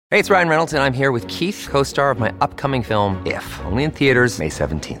Hey, it's Ryan Reynolds, and I'm here with Keith, co-star of my upcoming film, If, only in theaters May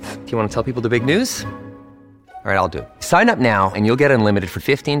 17th. Do you want to tell people the big news? All right, I'll do it. Sign up now and you'll get unlimited for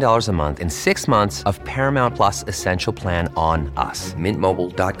 $15 a month and 6 months of Paramount Plus Essential Plan on us.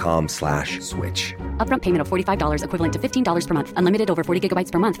 MintMobile.com/switch. Upfront payment of $45 equivalent to $15 per month. Unlimited over 40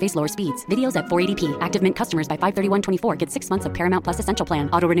 gigabytes per month. Face lower speeds. Videos at 480p. Active Mint customers by 531.24 get 6 months of Paramount Plus Essential Plan.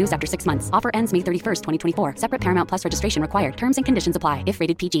 Auto renews after 6 months. Offer ends May 31st, 2024. Separate Paramount Plus registration required. Terms and conditions apply if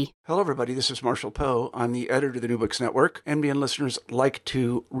rated PG. Hello, everybody. This is Marshall Poe. I'm the editor of the New Books Network. NBN listeners like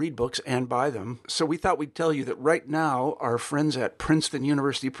to read books and buy them. So we thought we'd tell you that right now, our friends at Princeton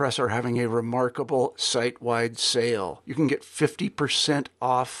University Press are having a remarkable site-wide sale. You can get 50%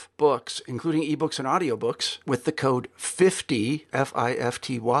 off books, including ebooks and audiobooks, with the code 50,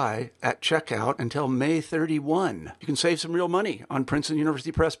 F-I-F-T-Y, at checkout until May 31. You can save some real money on Princeton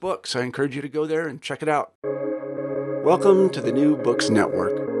University Press books. I encourage you to go there and check it out. Welcome to the New Books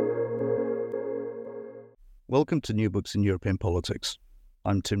Network. Welcome to New Books in European Politics.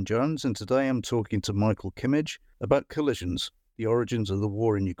 I'm Tim Jones, and today I'm talking to Michael Kimmage about collisions, the origins of the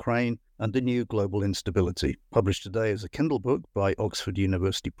war in Ukraine, and the new global instability, published today as a Kindle book by Oxford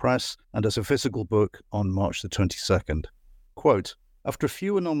University Press and as a physical book on March the 22nd. Quote, after a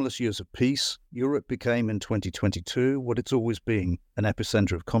few anomalous years of peace, Europe became in 2022 what it's always been, an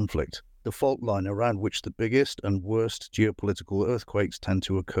epicenter of conflict, the fault line around which the biggest and worst geopolitical earthquakes tend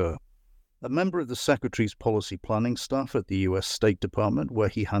to occur. A member of the Secretary's policy planning staff at the US State Department, where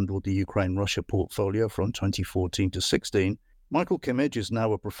he handled the Ukraine-Russia portfolio from 2014 to 16, Michael Kimmage is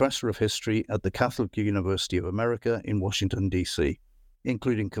now a professor of history at the Catholic University of America in Washington, D.C.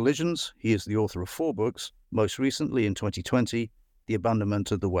 Including Collisions, he is the author of 4 books, most recently in 2020, The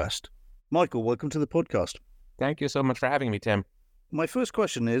Abandonment of the West. Michael, welcome to the podcast. Thank you so much for having me, Tim. My first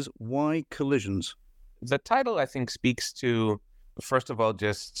question is, why Collisions? The title, I think, speaks to, first of all,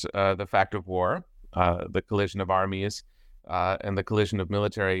 just the fact of war, the collision of armies, and the collision of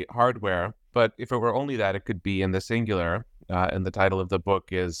military hardware. But if it were only that, it could be in the singular. And the title of the book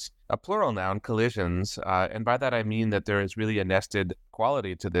is a plural noun, collisions. And by that, I mean that there is really a nested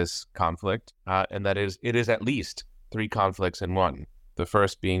quality to this conflict, and that is, it is at least 3 conflicts in one. The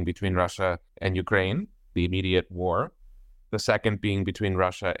first being between Russia and Ukraine, the immediate war. The second being between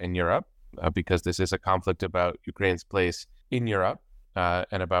Russia and Europe, because this is a conflict about Ukraine's place in Europe,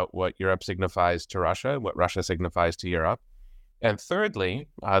 and about what Europe signifies to Russia, what Russia signifies to Europe. And thirdly,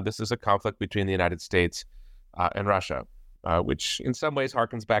 this is a conflict between the United States and Russia, which in some ways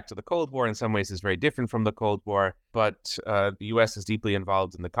harkens back to the Cold War, in some ways is very different from the Cold War. But the U.S. is deeply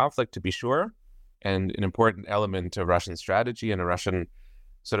involved in the conflict, to be sure, and an important element of Russian strategy and a Russian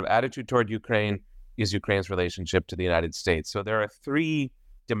sort of attitude toward Ukraine is Ukraine's relationship to the United States. So there are 3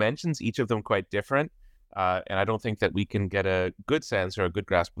 dimensions, each of them quite different. And I don't think that we can get a good sense or a good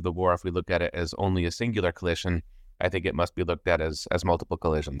grasp of the war if we look at it as only a singular collision. I think it must be looked at as multiple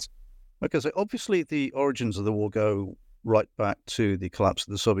collisions. Okay, so obviously the origins of the war go right back to the collapse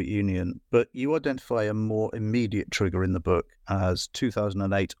of the Soviet Union, but you identify a more immediate trigger in the book as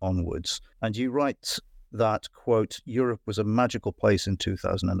 2008 onwards. And you write that, quote, Europe was a magical place in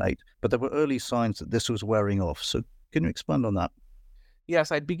 2008, but there were early signs that this was wearing off. So can you expand on that?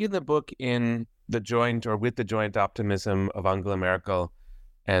 Yes, I'd begin the book with the joint optimism of Angela Merkel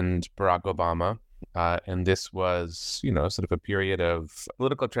and Barack Obama. And this was, sort of a period of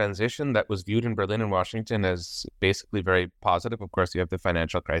political transition that was viewed in Berlin and Washington as basically very positive. Of course, you have the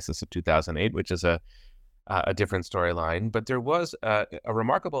financial crisis of 2008, which is a different storyline. But there was a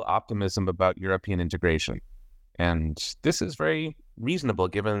remarkable optimism about European integration. And this is very reasonable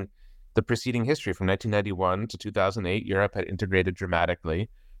given the preceding history. From 1991 to 2008, Europe had integrated dramatically,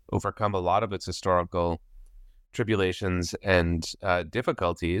 overcome a lot of its historical tribulations and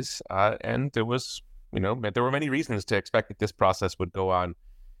difficulties. And there was, there were many reasons to expect that this process would go on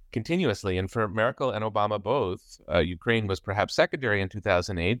continuously. And for Merkel and Obama both, Ukraine was perhaps secondary in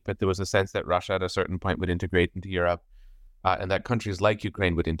 2008, but there was a sense that Russia at a certain point would integrate into Europe, and that countries like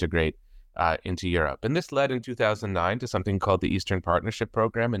Ukraine would integrate into Europe. And this led in 2009 to something called the Eastern Partnership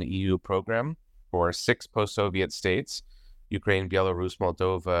Program, an EU program for 6 post-Soviet states, Ukraine, Belarus,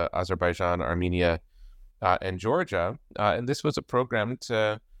 Moldova, Azerbaijan, Armenia, and Georgia. And this was a program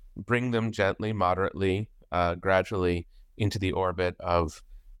to bring them gently, moderately, gradually into the orbit of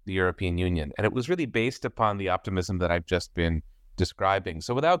the European Union. And it was really based upon the optimism that I've just been describing.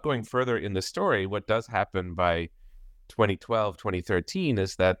 So without going further in the story, what does happen by 2012, 2013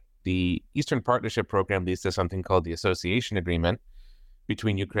 is that the Eastern Partnership Program leads to something called the Association Agreement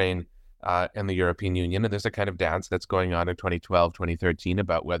between Ukraine and the European Union. And there's a kind of dance that's going on in 2012, 2013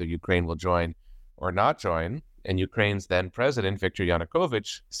 about whether Ukraine will join or not join. and Ukraine's then president, Viktor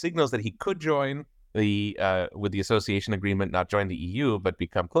Yanukovych, signals that he could join with the association agreement, not join the EU, but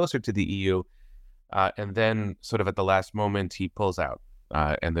become closer to the EU. And then sort of at the last moment, he pulls out.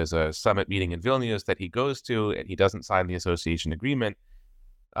 And there's a summit meeting in Vilnius that he goes to, and he doesn't sign the association agreement.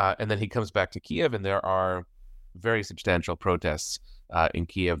 And then he comes back to Kiev, and there are very substantial protests in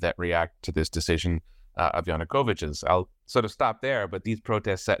Kiev that react to this decision of Yanukovych's. I'll sort of stop there, but these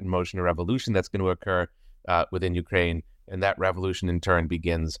protests set in motion a revolution that's going to occur within Ukraine, and that revolution in turn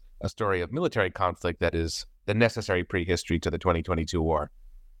begins a story of military conflict that is the necessary prehistory to the 2022 war.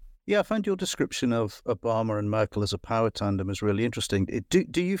 Yeah, I found your description of Obama and Merkel as a power tandem is really interesting.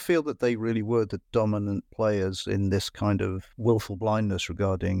 Do you feel that they really were the dominant players in this kind of willful blindness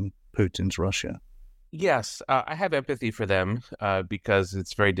regarding Putin's Russia? Yes, I have empathy for them because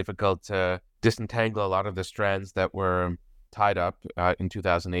it's very difficult to disentangle a lot of the strands that were tied up in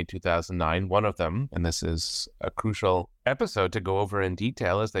 2008, 2009. One of them, and this is a crucial episode to go over in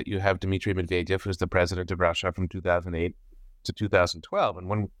detail, is that you have Dmitry Medvedev, who's the president of Russia from 2008 to 2012. And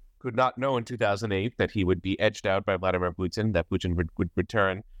one could not know in 2008 that he would be edged out by Vladimir Putin, that Putin would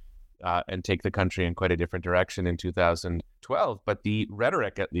return and take the country in quite a different direction in 2012. But the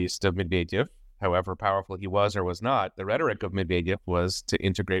rhetoric, at least, of Medvedev, however powerful he was or was not, the rhetoric of Medvedev was to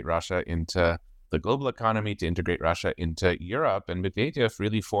integrate Russia into the global economy, to integrate Russia into Europe. And Medvedev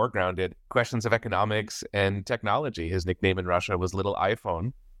really foregrounded questions of economics and technology. His nickname in Russia was Little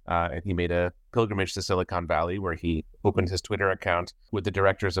iPhone. And he made a pilgrimage to Silicon Valley where he opened his Twitter account with the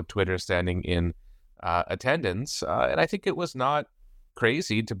directors of Twitter standing in attendance. And I think it was not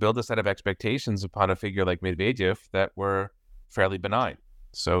crazy to build a set of expectations upon a figure like Medvedev that were fairly benign.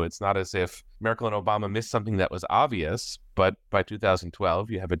 So it's not as if Merkel and Obama missed something that was obvious, but by 2012,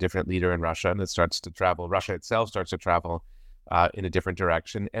 you have a different leader in Russia and it starts to travel. Russia itself starts to travel in a different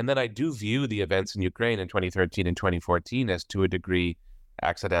direction. And then I do view the events in Ukraine in 2013 and 2014 as to a degree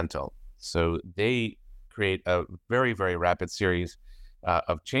accidental. So they create a very, very rapid series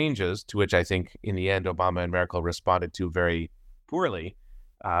of changes to which I think in the end, Obama and Merkel responded to very poorly.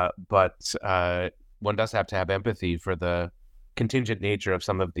 But one does have to have empathy for the contingent nature of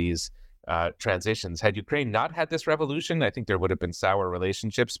some of these transitions. Had Ukraine not had this revolution, I think there would have been sour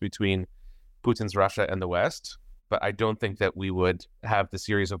relationships between Putin's Russia and the West. But I don't think that we would have the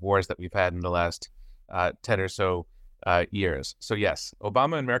series of wars that we've had in the last 10 or so years. So yes,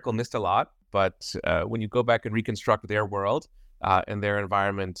 Obama and Merkel missed a lot, but when you go back and reconstruct their world and their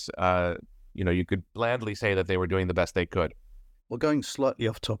environment, you could blandly say that they were doing the best they could. Well, going slightly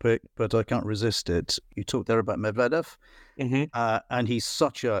off topic, but I can't resist it. You talked there about Medvedev, and he's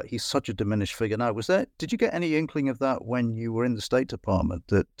such a diminished figure now. Did you get any inkling of that when you were in the State Department?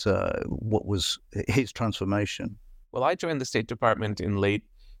 That what was his transformation? Well, I joined the State Department in late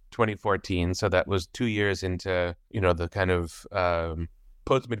 2014, so that was 2 years into the kind of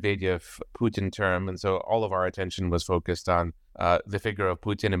post-Medvedev Putin term, and so all of our attention was focused on the figure of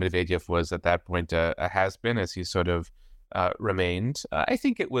Putin, and Medvedev was at that point a has-been, as he sort of remained. I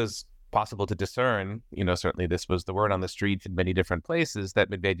think it was possible to discern, certainly this was the word on the street in many different places, that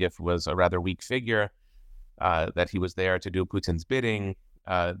Medvedev was a rather weak figure, that he was there to do Putin's bidding,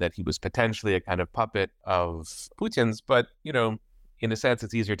 that he was potentially a kind of puppet of Putin's. But, in a sense,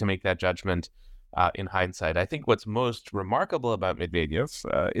 it's easier to make that judgment in hindsight. I think what's most remarkable about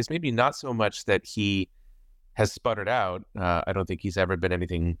Medvedev is maybe not so much that he has sputtered out. I don't think he's ever been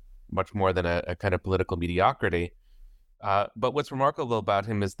anything much more than a kind of political mediocrity. But what's remarkable about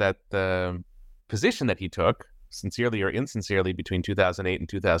him is that the position that he took, sincerely or insincerely, between 2008 and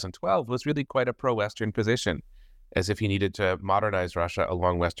 2012 was really quite a pro-Western position, as if he needed to modernize Russia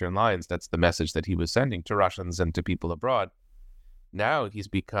along Western lines. That's the message that he was sending to Russians and to people abroad. Now he's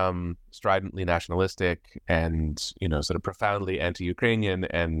become stridently nationalistic and, sort of profoundly anti-Ukrainian.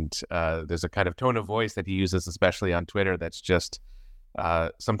 And there's a kind of tone of voice that he uses, especially on Twitter, that's just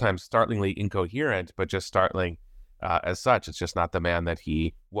sometimes startlingly incoherent, but just startling as such. It's just not the man that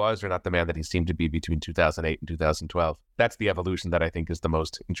he was, or not the man that he seemed to be between 2008 and 2012. That's the evolution that I think is the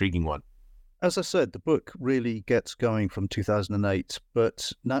most intriguing one. As I said, the book really gets going from 2008,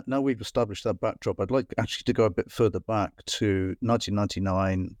 but now we've established that backdrop, I'd like actually to go a bit further back to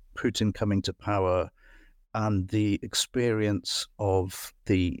 1999, Putin coming to power, and the experience of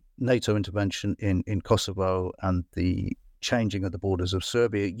the NATO intervention in Kosovo and the changing of the borders of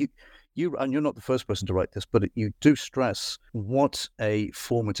Serbia. You and you're not the first person to write this, but you do stress what a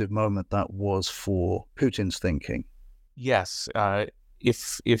formative moment that was for Putin's thinking. Yes.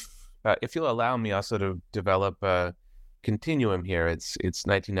 If you'll allow me, I'll sort of develop a continuum here. It's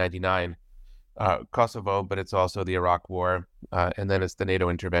 1999, Kosovo, but it's also the Iraq War, and then it's the NATO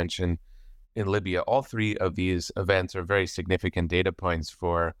intervention in Libya. All three of these events are very significant data points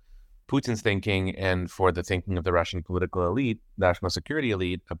for Putin's thinking and for the thinking of the Russian political elite, national security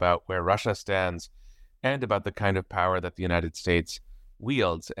elite, about where Russia stands and about the kind of power that the United States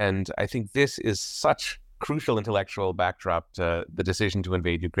wields. And I think this is such crucial intellectual backdrop to the decision to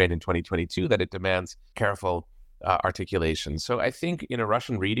invade Ukraine in 2022 that it demands careful articulation. So I think in a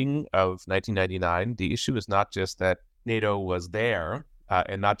Russian reading of 1999, the issue is not just that NATO was there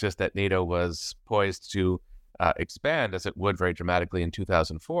and not just that NATO was poised to expand as it would very dramatically in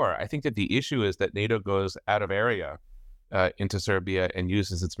 2004. I think that the issue is that NATO goes out of area into Serbia and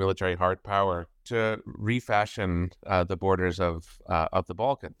uses its military hard power to refashion the borders of the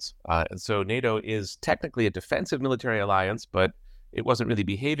Balkans. And so NATO is technically a defensive military alliance, but it wasn't really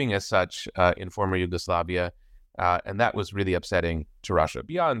behaving as such in former Yugoslavia. And that was really upsetting to Russia.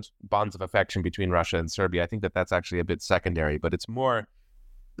 Beyond bonds of affection between Russia and Serbia, I think that that's actually a bit secondary, but it's more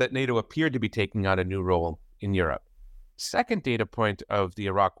that NATO appeared to be taking on a new role in Europe. Second data point of the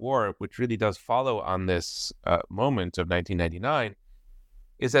Iraq War, which really does follow on this moment of 1999,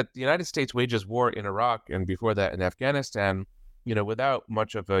 is that the United States wages war in Iraq and before that in Afghanistan, without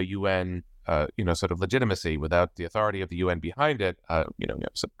much of a UN, sort of legitimacy, without the authority of the UN behind it.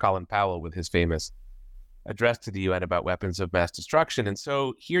 So Colin Powell with his famous address to the UN about weapons of mass destruction. And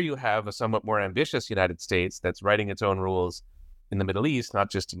so here you have a somewhat more ambitious United States that's writing its own rules in the Middle East, not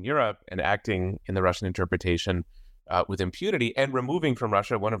just in Europe, and acting in the Russian interpretation with impunity and removing from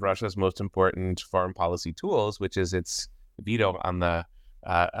Russia one of Russia's most important foreign policy tools, which is its veto on the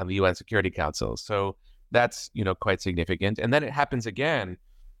UN Security Council. So that's quite significant. And then it happens again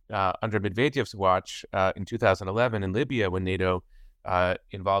under Medvedev's watch in 2011 in Libya when NATO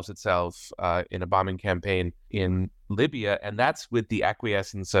involves itself in a bombing campaign in Libya, and that's with the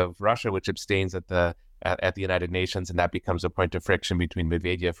acquiescence of Russia, which abstains at the United Nations, and that becomes a point of friction between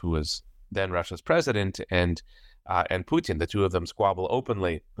Medvedev, who was then Russia's president, and Putin. The two of them squabble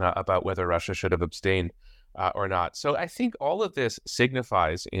openly about whether Russia should have abstained or not. So I think all of this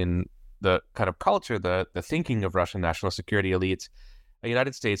signifies in the kind of culture, the thinking of Russian national security elites, a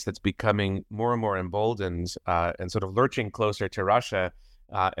United States that's becoming more and more emboldened and sort of lurching closer to Russia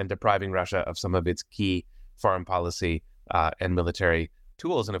and depriving Russia of some of its key foreign policy and military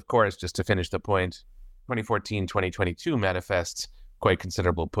tools. And of course, just to finish the point, 2014-2022 manifests quite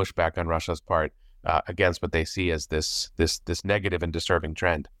considerable pushback on Russia's part against what they see as this negative and disturbing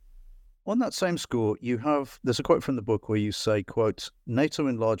trend. On that same score, there's a quote from the book where you say, quote, NATO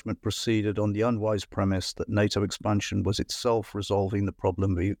enlargement proceeded on the unwise premise that NATO expansion was itself resolving the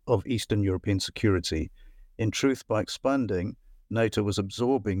problem of Eastern European security. In truth, by expanding, NATO was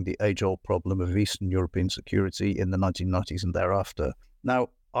absorbing the age-old problem of Eastern European security in the 1990s and thereafter. Now,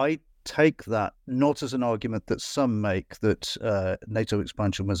 I take that not as an argument that some make that NATO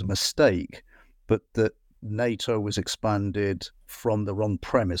expansion was a mistake, but that NATO was expanded from the wrong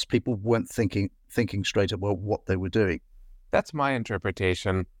premise. People weren't thinking straight about what they were doing. That's my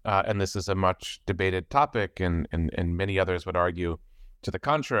interpretation, and this is a much debated topic, and many others would argue to the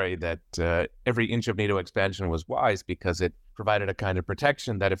contrary, that every inch of NATO expansion was wise because it provided a kind of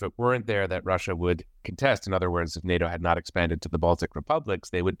protection that if it weren't there, that Russia would contest. In other words, if NATO had not expanded to the Baltic republics,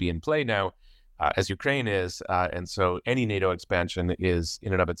 they would be in play now, as Ukraine is, and so any NATO expansion is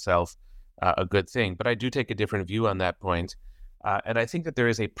in and of itself a good thing. But I do take a different view on that point. And I think that there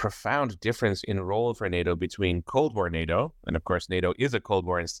is a profound difference in role for NATO between Cold War NATO, and of course NATO is a Cold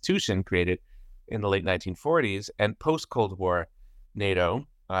War institution created in the late 1940s, and post-Cold War NATO,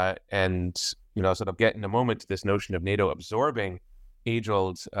 and sort of get in a moment to this notion of NATO absorbing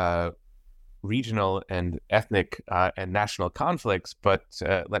age-old regional and ethnic and national conflicts. But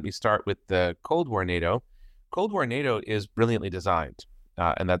let me start with the Cold War NATO. Cold War NATO is brilliantly designed.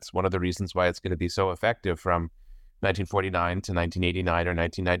 And that's one of the reasons why it's going to be so effective from 1949 to 1989 or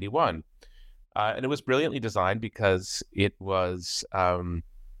 1991. And it was brilliantly designed because it was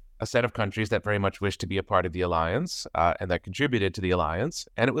a set of countries that very much wished to be a part of the alliance and that contributed to the alliance.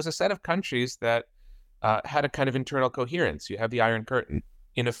 And it was a set of countries that had a kind of internal coherence. You have the Iron Curtain.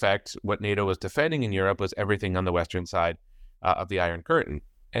 In effect, what NATO was defending in Europe was everything on the Western side of the Iron Curtain.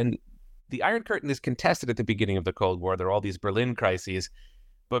 And the Iron Curtain is contested at the beginning of the Cold War. There are all these Berlin crises.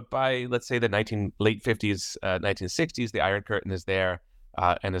 But by, let's say, the late 50s, 1960s, the Iron Curtain is there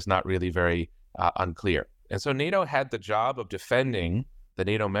and is not really very unclear. And so NATO had the job of defending the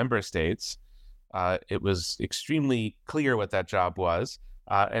NATO member states. It was extremely clear what that job was.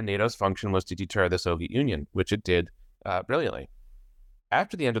 And NATO's function was to deter the Soviet Union, which it did brilliantly.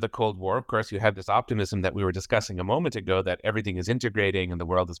 After the end of the Cold War, of course, you had this optimism that we were discussing a moment ago that everything is integrating and the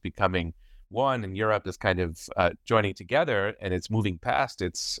world is becoming one, and Europe is kind of joining together, and it's moving past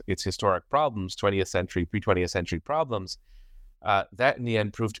its historic problems, 20th century, pre-20th century problems. That in the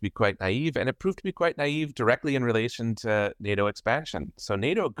end proved to be quite naive, and it proved to be quite naive directly in relation to NATO expansion. So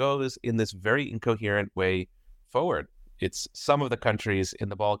NATO goes in this very incoherent way forward. It's some of the countries in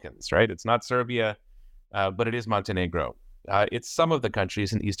the Balkans, right? It's not Serbia, but it is Montenegro. It's some of the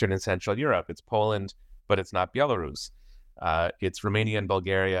countries in Eastern and Central Europe. It's Poland, but it's not Belarus. It's Romania and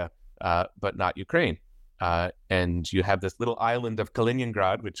Bulgaria, but not Ukraine. And you have this little island of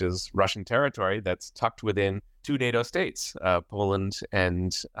Kaliningrad, which is Russian territory, that's tucked within two NATO states, Poland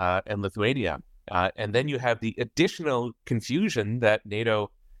and Lithuania. And then you have the additional confusion that NATO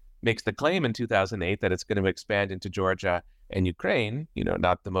makes the claim in 2008 that it's going to expand into Georgia and Ukraine,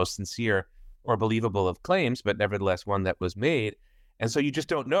 not the most sincere or believable of claims, but nevertheless one that was made. And so you just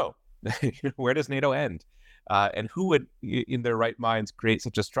don't know, where does NATO end? And who would, in their right minds, create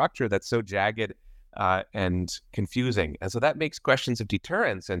such a structure that's so jagged and confusing? And so that makes questions of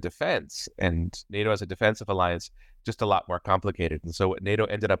deterrence and defense, and NATO as a defensive alliance, just a lot more complicated. And so what NATO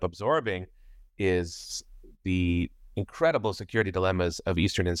ended up absorbing is the incredible security dilemmas of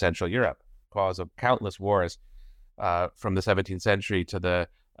Eastern and Central Europe, cause of countless wars from the 17th century to the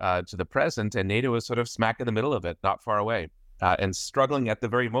present. And NATO is sort of smack in the middle of it, not far away. And struggling at the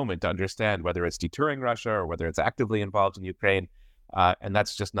very moment to understand whether it's deterring Russia or whether it's actively involved in Ukraine. And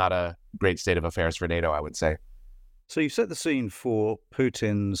that's just not a great state of affairs for NATO, I would say. So you set the scene for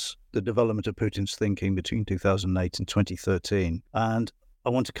the development of Putin's thinking between 2008 and 2013. And I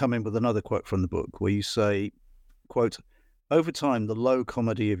want to come in with another quote from the book where you say, quote, "Over time, the low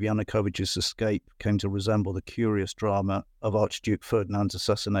comedy of Yanukovych's escape came to resemble the curious drama of Archduke Ferdinand's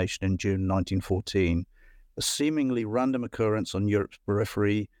assassination in June 1914. A seemingly random occurrence on Europe's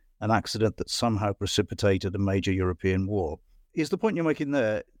periphery, an accident that somehow precipitated a major European war." Is the point you're making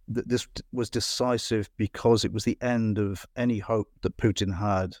there that this was decisive because it was the end of any hope that Putin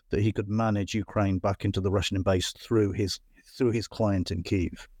had that he could manage Ukraine back into the Russian base through his client in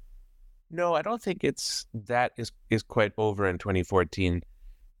Kyiv? No, I don't think that is quite over in 2014.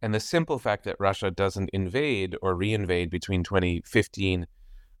 And the simple fact that Russia doesn't invade or reinvade between 2015,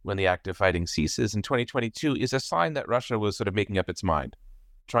 when the active fighting ceases, and 2022 is a sign that Russia was sort of making up its mind,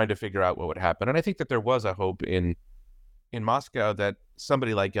 trying to figure out what would happen. And I think that there was a hope in Moscow that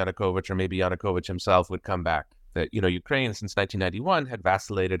somebody like Yanukovych, or maybe Yanukovych himself, would come back. That, Ukraine since 1991 had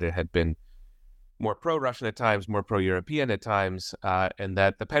vacillated. It had been more pro-Russian at times, more pro-European at times, and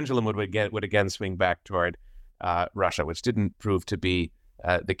that the pendulum would again swing back toward Russia, which didn't prove to be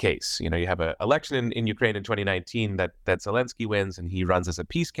the case. You have an election in Ukraine in 2019 that Zelensky wins, and he runs as a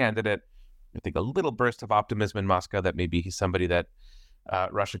peace candidate. I think a little burst of optimism in Moscow that maybe he's somebody that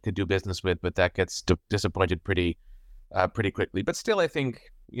Russia could do business with, but that gets disappointed pretty quickly. But still, I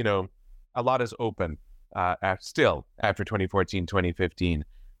think, a lot is open still after 2014, 2015.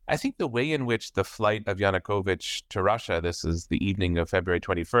 I think the way in which the flight of Yanukovych to Russia, this is the evening of February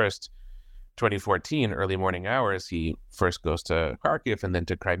 21st, 2014, early morning hours, he first goes to Kharkiv and then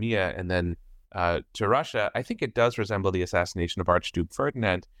to Crimea and then to Russia. I think it does resemble the assassination of Archduke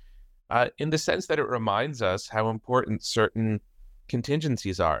Ferdinand in the sense that it reminds us how important certain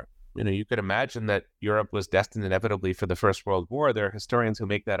contingencies are. You could imagine that Europe was destined inevitably for the First World War. There are historians who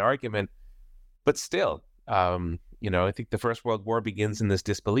make that argument, but still, I think the First World War begins in this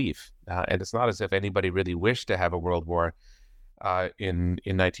disbelief, and it's not as if anybody really wished to have a world war in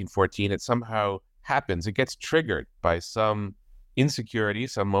 1914. It somehow happens. It gets triggered by some insecurity,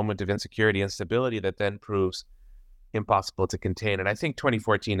 some moment of insecurity and instability that then proves impossible to contain. And I think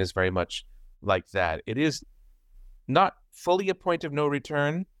 2014 is very much like that. It is not fully a point of no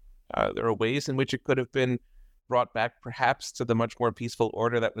return. There are ways in which it could have been brought back perhaps to the much more peaceful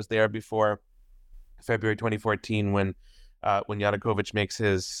order that was there before February 2014 when Yanukovych makes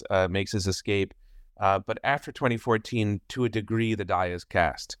his escape. But after 2014, to a degree, the die is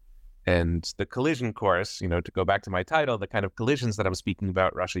cast. And the collision course, to go back to my title, the kind of collisions that I'm speaking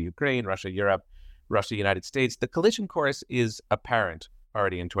about, Russia-Ukraine, Russia-Europe, Russia-United States, the collision course is apparent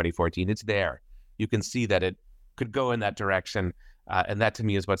already in 2014. It's there. You can see that it could go in that direction. And that, to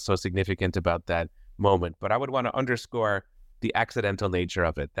me, is what's so significant about that moment. But I would want to underscore the accidental nature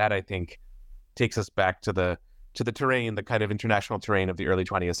of it. That, I think, takes us back to the terrain, the kind of international terrain of the early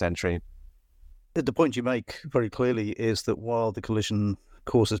 20th century. The point you make very clearly is that while the collision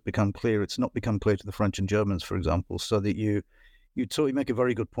course has become clear, it's not become clear to the French and Germans, for example, so that you make a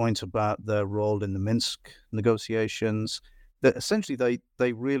very good point about their role in the Minsk negotiations, that essentially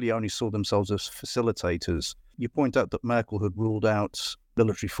they really only saw themselves as facilitators. You point out that Merkel had ruled out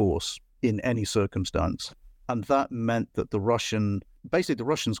military force in any circumstance. And that meant that the Russians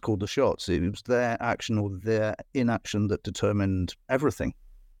called the shots. It was their action or their inaction that determined everything.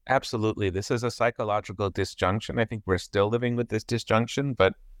 Absolutely. This is a psychological disjunction. I think we're still living with this disjunction,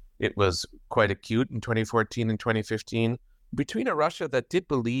 but it was quite acute in 2014 and 2015 between a Russia that did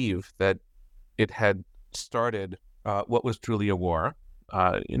believe that it had started what was truly a war.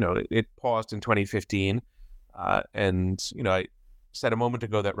 It paused in 2015. I said a moment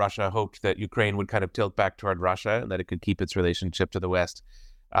ago that Russia hoped that Ukraine would kind of tilt back toward Russia and that it could keep its relationship to the West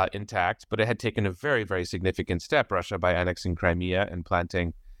intact. But it had taken a very, very significant step, Russia, by annexing Crimea and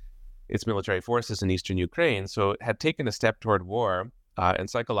planting its military forces in eastern Ukraine. So it had taken a step toward war. And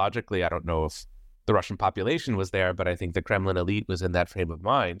psychologically, I don't know if the Russian population was there, but I think the Kremlin elite was in that frame of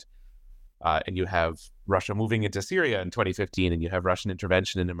mind. And you have Russia moving into Syria in 2015, and you have Russian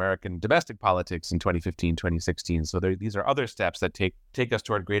intervention in American domestic politics in 2015, 2016. So these are other steps that take us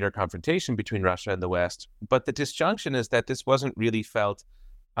toward greater confrontation between Russia and the West. But the disjunction is that this wasn't really felt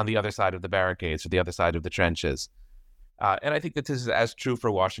on the other side of the barricades or the other side of the trenches. And I think that this is as true for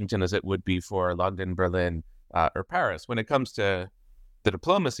Washington as it would be for London, Berlin, or Paris. When it comes to the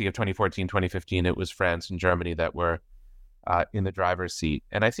diplomacy of 2014, 2015, it was France and Germany that were in the driver's seat.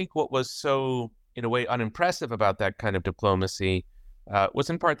 And I think what was so, in a way, unimpressive about that kind of diplomacy was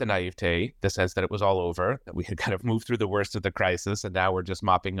in part the naivete, the sense that it was all over, that we had kind of moved through the worst of the crisis and now we're just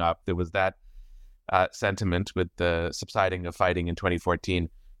mopping up. There was that sentiment with the subsiding of fighting in 2014,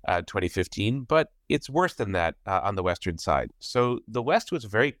 2015, but it's worse than that on the Western side. So the West was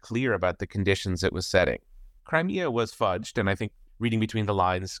very clear about the conditions it was setting. Crimea was fudged, and I think reading between the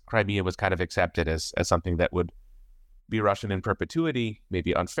lines, Crimea was kind of accepted as something that would be Russian in perpetuity,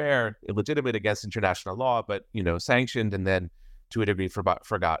 maybe unfair, illegitimate against international law, but, sanctioned and then to a degree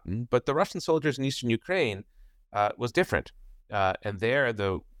forgotten. But the Russian soldiers in eastern Ukraine was different. And there,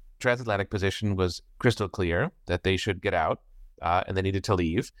 the transatlantic position was crystal clear that they should get out and they needed to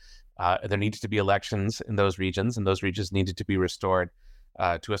leave. And there needed to be elections in those regions, and those regions needed to be restored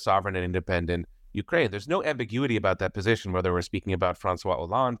to a sovereign and independent Ukraine. There's no ambiguity about that position, whether we're speaking about Francois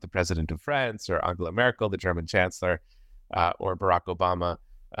Hollande, the president of France, or Angela Merkel, the German chancellor, or Barack Obama,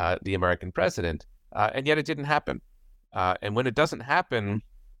 the American president. And yet it didn't happen. And when it doesn't happen,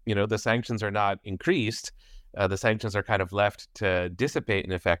 the sanctions are not increased. The sanctions are kind of left to dissipate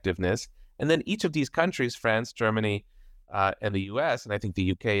in effectiveness. And then each of these countries, France, Germany, and the US, and I think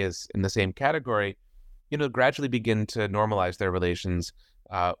the UK is in the same category, gradually begin to normalize their relations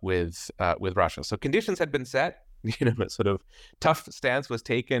with Russia. So conditions had been set, a sort of tough stance was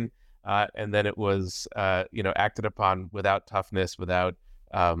taken, and then it was, acted upon without toughness, without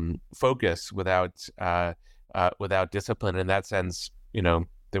focus, without discipline. In that sense,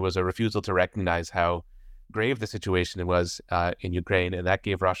 there was a refusal to recognize how grave the situation was in Ukraine, and that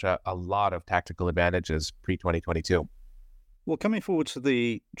gave Russia a lot of tactical advantages pre-2022. Well, coming forward to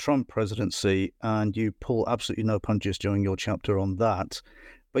the Trump presidency, and you pull absolutely no punches during your chapter on that,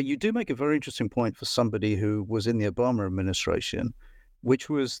 but you do make a very interesting point for somebody who was in the Obama administration, which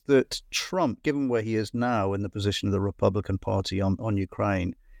was that Trump, given where he is now in the position of the Republican Party on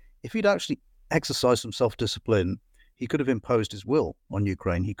Ukraine, if he'd actually exercised some self-discipline, he could have imposed his will on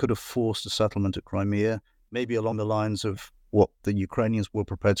Ukraine. He could have forced a settlement at Crimea, maybe along the lines of what the Ukrainians were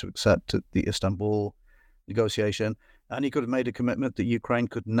prepared to accept at the Istanbul negotiation, and he could have made a commitment that Ukraine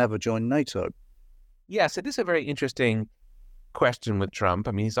could never join NATO. Yes, it is a very interesting question with Trump.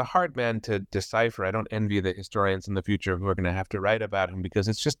 I mean, he's a hard man to decipher. I don't envy the historians in the future who are going to have to write about him, because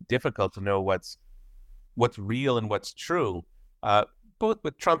it's just difficult to know what's real and what's true, both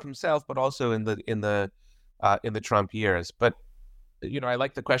with Trump himself, but also in the Trump years. But I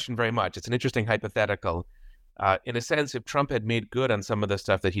like the question very much. It's an interesting hypothetical. In a sense, if Trump had made good on some of the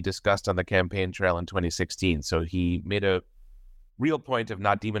stuff that he discussed on the campaign trail in 2016, so he made a real point of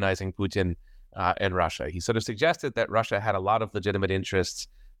not demonizing Putin and Russia. He sort of suggested that Russia had a lot of legitimate interests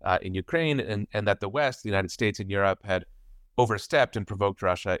in Ukraine, and that the West, the United States and Europe, had overstepped and provoked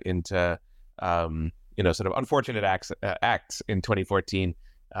Russia into sort of unfortunate acts in 2014,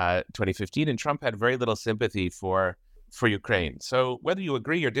 2015. And Trump had very little sympathy for Ukraine. So whether you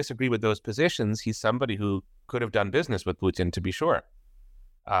agree or disagree with those positions, he's somebody who could have done business with Putin, to be sure.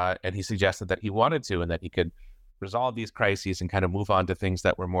 And he suggested that he wanted to, and that he could resolve these crises and kind of move on to things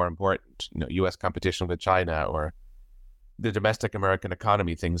that were more important, U.S. competition with China or the domestic American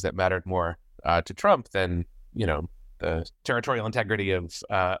economy, things that mattered more to Trump than, the territorial integrity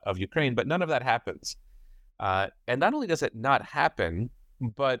of Ukraine. But none of that happens. And not only does it not happen,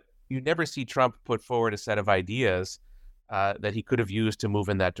 but you never see Trump put forward a set of ideas that he could have used to move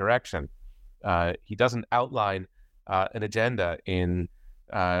in that direction. He doesn't outline an agenda in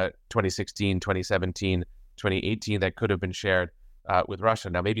 2016, 2017, 2018 that could have been shared with Russia.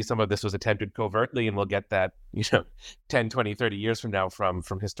 Now, maybe some of this was attempted covertly, and we'll get that 10, 20, 30 years from now from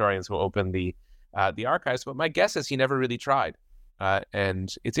historians who open the archives. But my guess is he never really tried.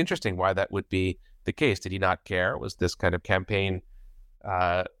 And it's interesting why that would be the case. Did he not care? Was this kind of campaign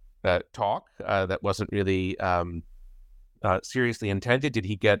talk that wasn't really seriously intended? Did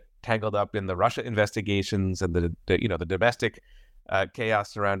he get tangled up in the Russia investigations and the domestic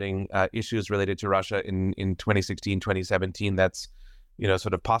chaos surrounding issues related to Russia in 2016, 2017? That's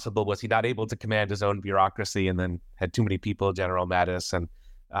sort of possible. Was he not able to command his own bureaucracy and then had too many people, General Mattis and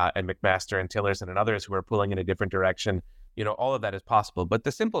McMaster and Tillerson and others who were pulling in a different direction? All of that is possible. But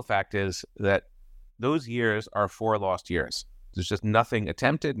the simple fact is that those years are 4 lost years. There's just nothing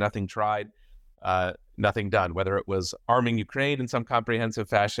attempted, nothing tried, nothing done, whether it was arming Ukraine in some comprehensive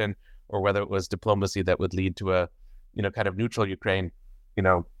fashion or whether it was diplomacy that would lead to a, kind of neutral Ukraine.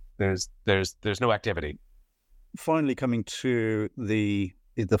 There's no activity. Finally, coming to the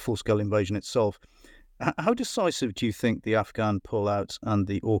full-scale invasion itself, how decisive do you think the Afghan pullout and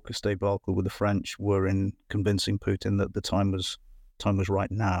the AUKUS debacle with the French were in convincing Putin that the time was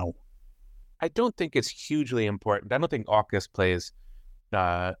right now? I don't think it's hugely important. I don't think AUKUS plays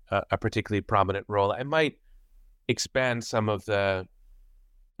a particularly prominent role. I might expand some of the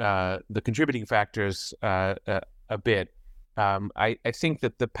contributing factors a bit. I think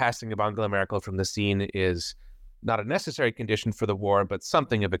that the passing of Angela Merkel from the scene is not a necessary condition for the war, but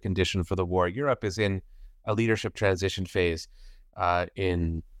something of a condition for the war. Europe is in a leadership transition phase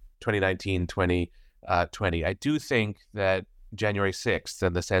in 2019, 2020. I do think that January 6th,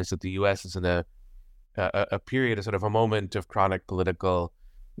 in the sense that the U.S. is in a period, a sort of a moment of chronic political,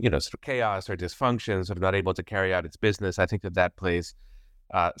 sort of chaos or dysfunction, sort of not able to carry out its business. I think that plays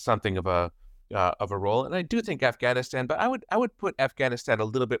something of a role. And I do think Afghanistan, but I would put Afghanistan a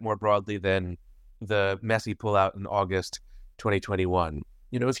little bit more broadly than the messy pullout in August 2021.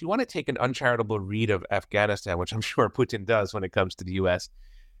 If you want to take an uncharitable read of Afghanistan, which I'm sure Putin does when it comes to the U.S.,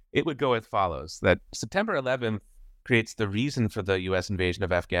 it would go as follows: that September 11th creates the reason for the U.S. invasion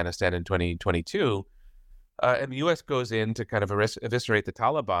of Afghanistan in 2022, and the U.S. goes in to kind of eviscerate the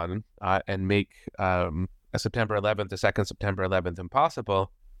Taliban and make a September 11th, a second September 11th,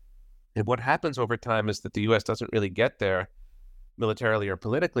 impossible. And what happens over time is that the U.S. doesn't really get there militarily or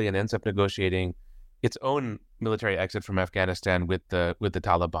politically and ends up negotiating its own military exit from Afghanistan with the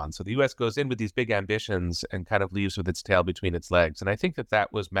Taliban. So the U.S. goes in with these big ambitions and kind of leaves with its tail between its legs. And I think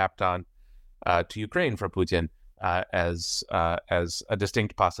that was mapped on to Ukraine for Putin as a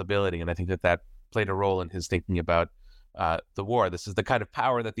distinct possibility. And I think that played a role in his thinking about the war. This is the kind of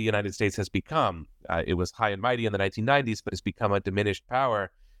power that the United States has become. It was high and mighty in the 1990s, but it's become a diminished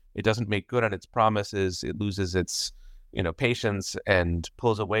power. It doesn't make good on its promises. It loses its patience and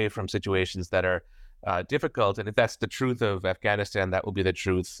pulls away from situations that are difficult. And if that's the truth of Afghanistan, that will be the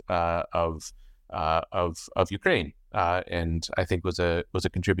truth of Ukraine. And I think was a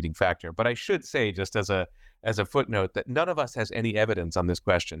contributing factor. But I should say, just as a footnote, that none of us has any evidence on this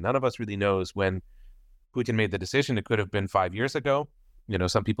question. None of us really knows when Putin made the decision. It could have been 5 years ago.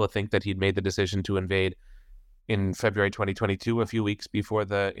 Some people think that he'd made the decision to invade in February 2022, a few weeks before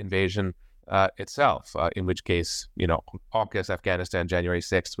the invasion itself, in which case, AUKUS, Afghanistan, January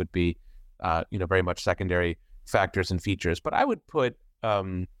 6th would be, very much secondary factors and features. But I would put,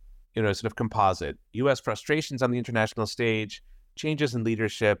 sort of composite, U.S. frustrations on the international stage, changes in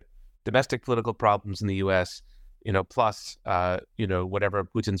leadership, domestic political problems in the U.S., plus, whatever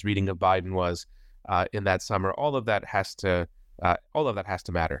Putin's reading of Biden was in that summer. All of that has to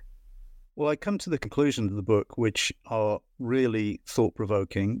matter. Well, I come to the conclusion of the book, which are really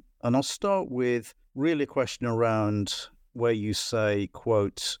thought-provoking. And I'll start with really a question around where you say,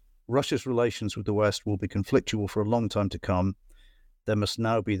 quote, Russia's relations with the West will be conflictual for a long time to come. There must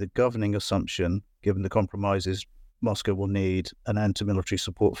now be the governing assumption, given the compromises Moscow will need, an end to military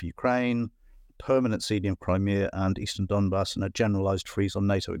support for Ukraine, permanent ceding of Crimea and Eastern Donbass, and a generalized freeze on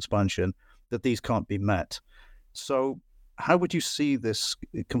NATO expansion, that these can't be met. So how would you see this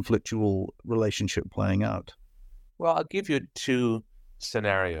conflictual relationship playing out? Well, I'll give you 2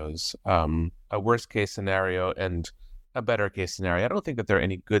 scenarios, a worst case scenario and a better case scenario. I don't think that there are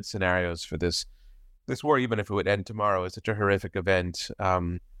any good scenarios for this war, even if it would end tomorrow. It's such a horrific event.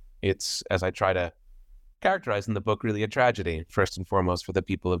 It's, as I try to characterize in the book, really a tragedy, first and foremost for the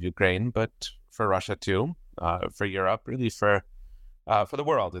people of Ukraine, but for Russia too, for Europe, really for the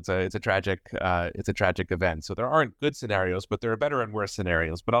world. It's a tragic event. So there aren't good scenarios, but there are better and worse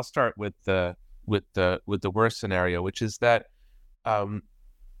scenarios. But I'll start with the worst scenario, which is that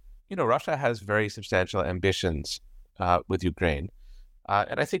Russia has very substantial ambitions with Ukraine.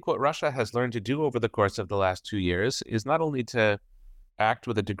 And I think what Russia has learned to do over the course of the last 2 years is not only to act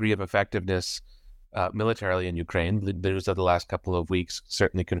with a degree of effectiveness militarily in Ukraine. The news of the last couple of weeks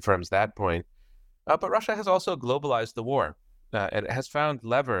certainly confirms that point. But Russia has also globalized the war. And it has found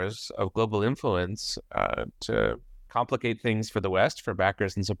levers of global influence to complicate things for the West, for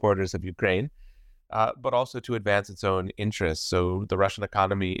backers and supporters of Ukraine, but also to advance its own interests. So the Russian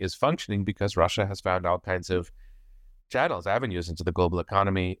economy is functioning because Russia has found all kinds of channels, avenues into the global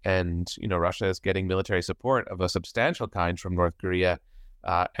economy. And, Russia is getting military support of a substantial kind from North Korea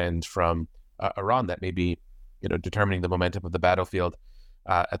and from Iran that may be, determining the momentum of the battlefield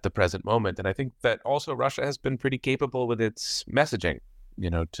at the present moment. And I think that also Russia has been pretty capable with its messaging,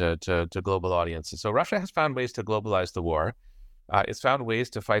 to global audiences. So Russia has found ways to globalize the war. It's found ways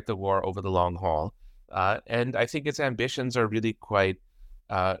to fight the war over the long haul. And I think its ambitions are really quite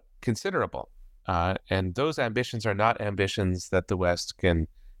considerable. And those ambitions are not ambitions that the West can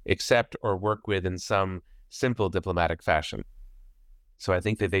accept or work with in some simple diplomatic fashion. So I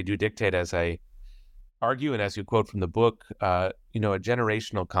think that they do dictate, as I argue, and as you quote from the book, a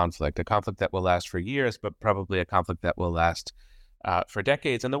generational conflict, a conflict that will last for years, but probably a conflict that will last for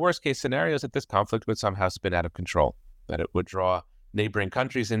decades. And the worst case scenario is that this conflict would somehow spin out of control, that it would draw neighboring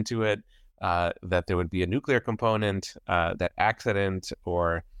countries into it, that there would be a nuclear component, that accident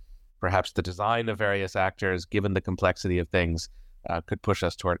or perhaps the design of various actors, given the complexity of things, could push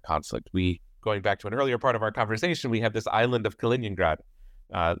us toward conflict. Going back to an earlier part of our conversation, we have this island of Kaliningrad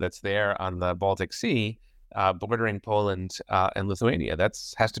that's there on the Baltic Sea, bordering Poland and Lithuania. That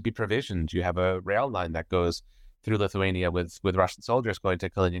has to be provisioned. You have a rail line that goes through Lithuania with Russian soldiers going to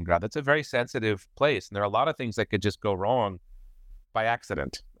Kaliningrad. That's a very sensitive place, and there are a lot of things that could just go wrong by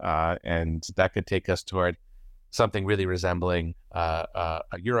accident, and that could take us toward something really resembling a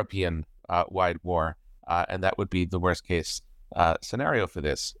European-wide war, and that would be the worst case scenario for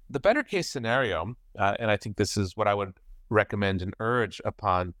this. The better case scenario, and I think this is what I would recommend and urge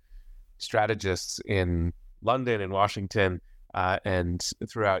upon strategists in London and Washington and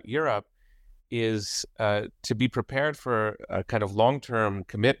throughout Europe, is to be prepared for a kind of long-term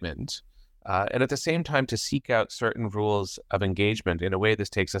commitment, and at the same time to seek out certain rules of engagement. In a way, this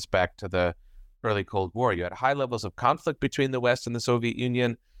takes us back to the early Cold War. You had high levels of conflict between the West and the Soviet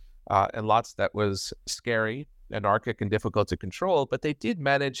Union, and lots that was scary, anarchic, and difficult to control, but they did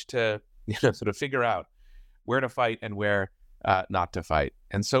manage to sort of figure out where to fight and where not to fight.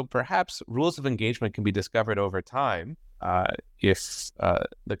 And so perhaps rules of engagement can be discovered over time if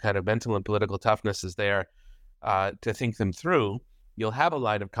the kind of mental and political toughness is there to think them through. You'll have a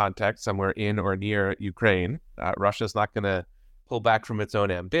line of contact somewhere in or near Ukraine. Russia's not going to pull back from its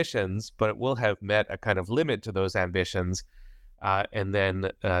own ambitions, but it will have met a kind of limit to those ambitions. And then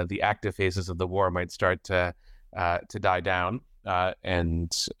the active phases of the war might start to die down.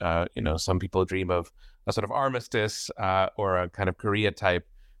 And some people dream of a sort of armistice or a kind of Korea-type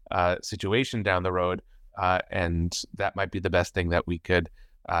situation down the road, and that might be the best thing that we could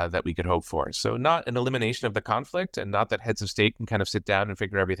hope for. So not an elimination of the conflict, and not that heads of state can kind of sit down and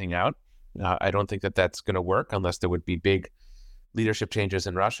figure everything out. I don't think that that's going to work unless there would be big leadership changes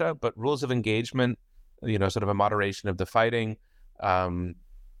in Russia, but rules of engagement, sort of a moderation of the fighting, a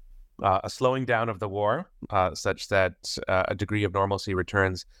slowing down of the war, such that a degree of normalcy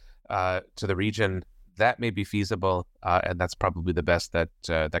returns to the region. That may be feasible, and that's probably the best that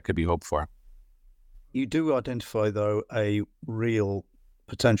could be hoped for. You do identify, though, a real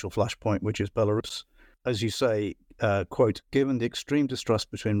potential flashpoint, which is Belarus. As you say, quote, given the extreme distrust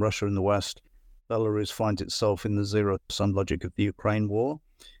between Russia and the West, Belarus finds itself in the zero-sum logic of the Ukraine war.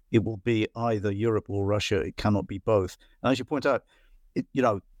 It will be either Europe or Russia. It cannot be both. And as you point out,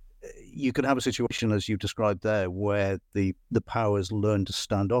 you can have a situation, as you described there, where the powers learn to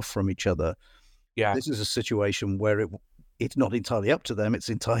stand off from each other. Yeah, this is a situation where it's not entirely up to them.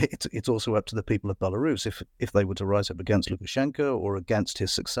 It's also up to the people of Belarus. If they were to rise up against Lukashenko or against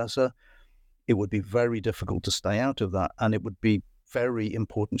his successor, it would be very difficult to stay out of that, and it would be very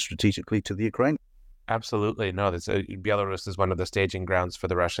important strategically to the Ukraine. Absolutely. No, Belarus is one of the staging grounds for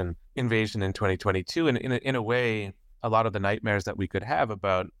the Russian invasion in 2022. And in a way, a lot of the nightmares that we could have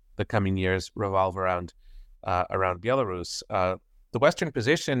about the coming years revolve around Belarus. The Western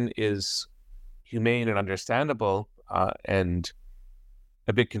position is humane and understandable, and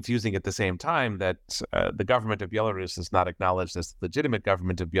a bit confusing at the same time, that the government of Belarus is not acknowledged as the legitimate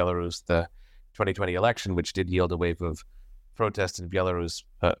government of Belarus. The 2020 election, which did yield a wave of protests in Belarus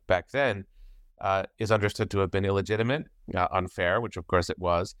back then, is understood to have been illegitimate, unfair, which of course it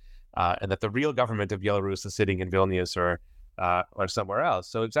was, and that the real government of Belarus is sitting in Vilnius or or somewhere else.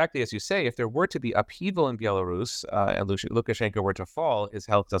 So exactly as you say, if there were to be upheaval in Belarus and Lukashenko were to fall, his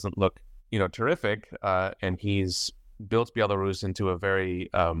health doesn't look, terrific, and he's built Belarus into a very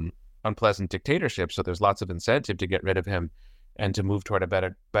unpleasant dictatorship. So there's lots of incentive to get rid of him and to move toward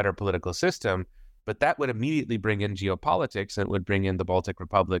a better political system. But that would immediately bring in geopolitics, and it would bring in the Baltic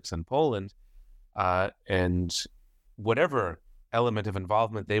republics and Poland, and whatever element of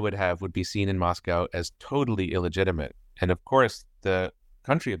involvement they would have would be seen in Moscow as totally illegitimate. And of course, the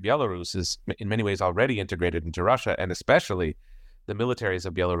country of Belarus is in many ways already integrated into Russia, and especially the militaries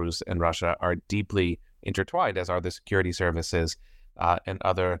of Belarus and Russia are deeply intertwined, as are the security services and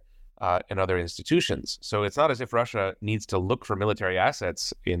other institutions. So it's not as if Russia needs to look for military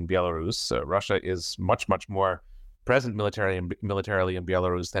assets in Belarus. Russia is much, much more present militarily in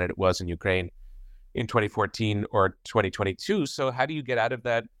Belarus than it was in Ukraine in 2014 or 2022. So how do you get out of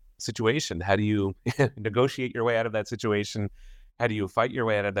that situation? How do you negotiate your way out of that situation? How do you fight your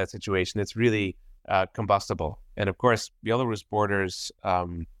way out of that situation? It's really combustible. And of course, Belarus borders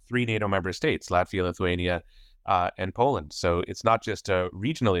 3 NATO member states, Latvia, Lithuania, and Poland. So it's not just a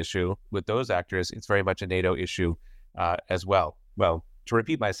regional issue with those actors, it's very much a NATO issue as well. Well, to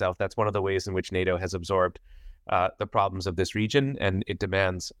repeat myself, that's one of the ways in which NATO has absorbed the problems of this region, and it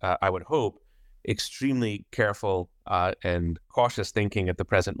demands, I would hope, extremely careful and cautious thinking at the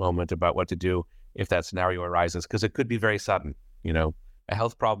present moment about what to do if that scenario arises, because it could be very sudden. A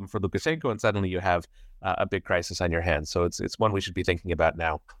health problem for Lukashenko, and suddenly you have a big crisis on your hands. So it's one we should be thinking about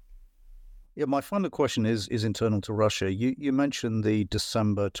now. Yeah, my final question is internal to Russia. You mentioned the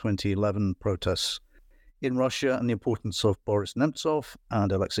December 2011 protests in Russia and the importance of Boris Nemtsov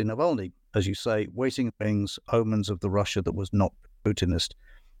and Alexei Navalny. As you say, waiting things, omens of the Russia that was not Putinist.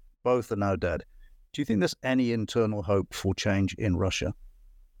 Both are now dead. Do you think there's any internal hope for change in Russia?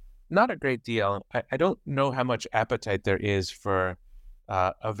 Not a great deal. I don't know how much appetite there is for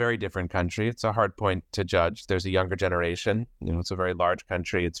a very different country. It's a hard point to judge. There's a younger generation. It's a very large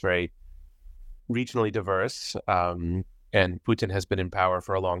country. It's very regionally diverse, and Putin has been in power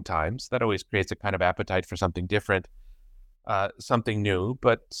for a long time. So that always creates a kind of appetite for something different, something new.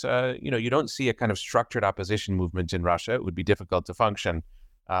 But, you don't see a kind of structured opposition movement in Russia. It would be difficult to function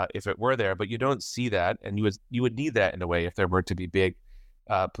if it were there, but you don't see that. And you would need that in a way if there were to be big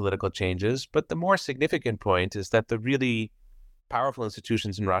political changes. But the more significant point is that the really powerful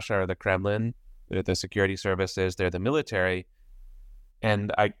institutions in Russia are the Kremlin, they're the security services, they're the military.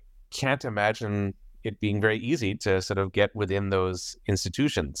 And I can't imagine it being very easy to sort of get within those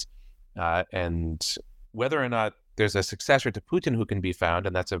institutions. And whether or not there's a successor to Putin who can be found,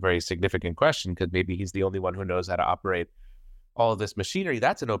 and that's a very significant question, because maybe he's the only one who knows how to operate all of this machinery,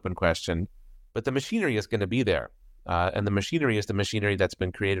 that's an open question. But the machinery is going to be there. And the machinery is the machinery that's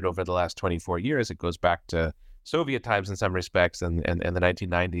been created over the last 24 years. It goes back to Soviet times in some respects and the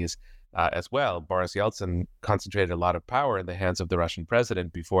 1990s as well. Boris Yeltsin concentrated a lot of power in the hands of the Russian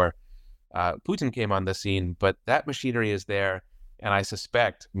president before Putin came on the scene. But that machinery is there. And I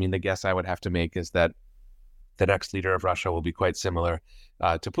suspect, the guess I would have to make is that the next leader of Russia will be quite similar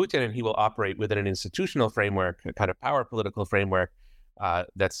to Putin, and he will operate within an institutional framework, a kind of power political framework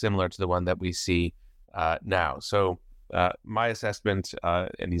that's similar to the one that we see now. So my assessment,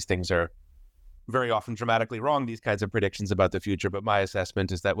 and these things are very often dramatically wrong, these kinds of predictions about the future, but my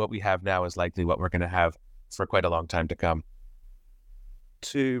assessment is that what we have now is likely what we're going to have for quite a long time to come.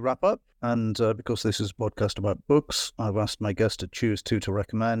 To wrap up, and because this is a podcast about books, I've asked my guest to choose 2 to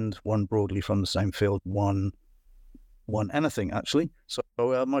recommend, one broadly from the same field, one anything, actually. So,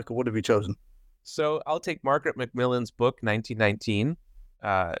 Michael, what have you chosen? So I'll take Margaret Macmillan's book, 1919,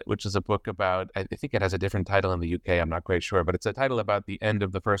 which is a book about, I think it has a different title in the UK, I'm not quite sure, but it's a title about the end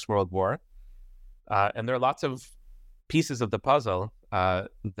of the First World War. And there are lots of pieces of the puzzle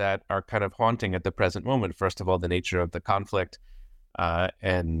that are kind of haunting at the present moment. First of all, the nature of the conflict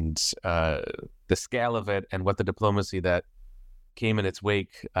and the scale of it and what the diplomacy that came in its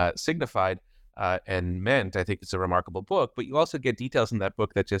wake signified and meant. I think it's a remarkable book, but you also get details in that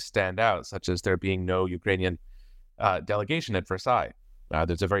book that just stand out, such as there being no Ukrainian delegation at Versailles.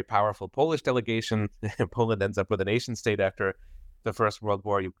 There's a very powerful Polish delegation. Poland ends up with a nation state after the First World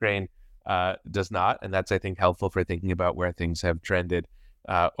War. Ukraine does not, and that's, I think, helpful for thinking about where things have trended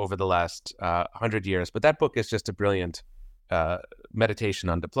over the last 100 years. But that book is just a brilliant meditation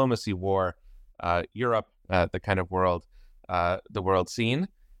on diplomacy, war, Europe, the kind of world, the world scene.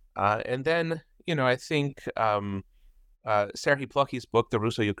 And then, I think Serhiy Plokhy's book, The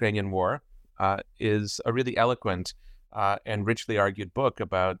Russo-Ukrainian War, is a really eloquent and richly argued book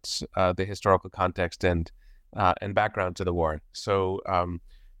about the historical context and background to the war. So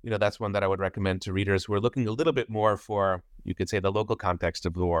that's one that I would recommend to readers who are looking a little bit more for, you could say, the local context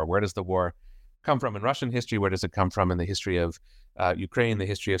of the war. Where does the war come from in Russian history? Where does it come from in the history of Ukraine, the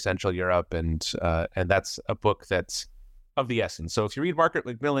history of Central Europe? And that's a book that's of the essence. So if you read Margaret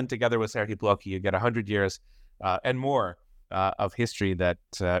Macmillan together with Serhii Plokhy, you get 100 years and more of history that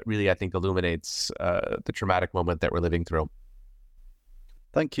really, I think, illuminates the traumatic moment that we're living through.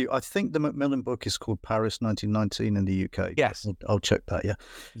 Thank you. I think the Macmillan book is called Paris 1919 in the UK. Yes. I'll check that, yeah.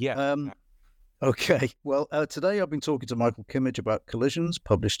 Yeah. Okay. Well, today I've been talking to Michael Kimmage about Collisions,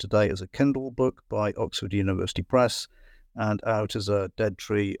 published today as a Kindle book by Oxford University Press and out as a Dead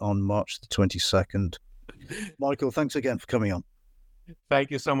Tree on March the 22nd. Michael, thanks again for coming on.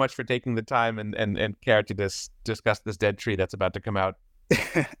 Thank you so much for taking the time and care to discuss this Dead Tree that's about to come out.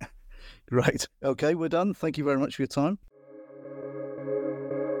 Right. Okay, we're done. Thank you very much for your time.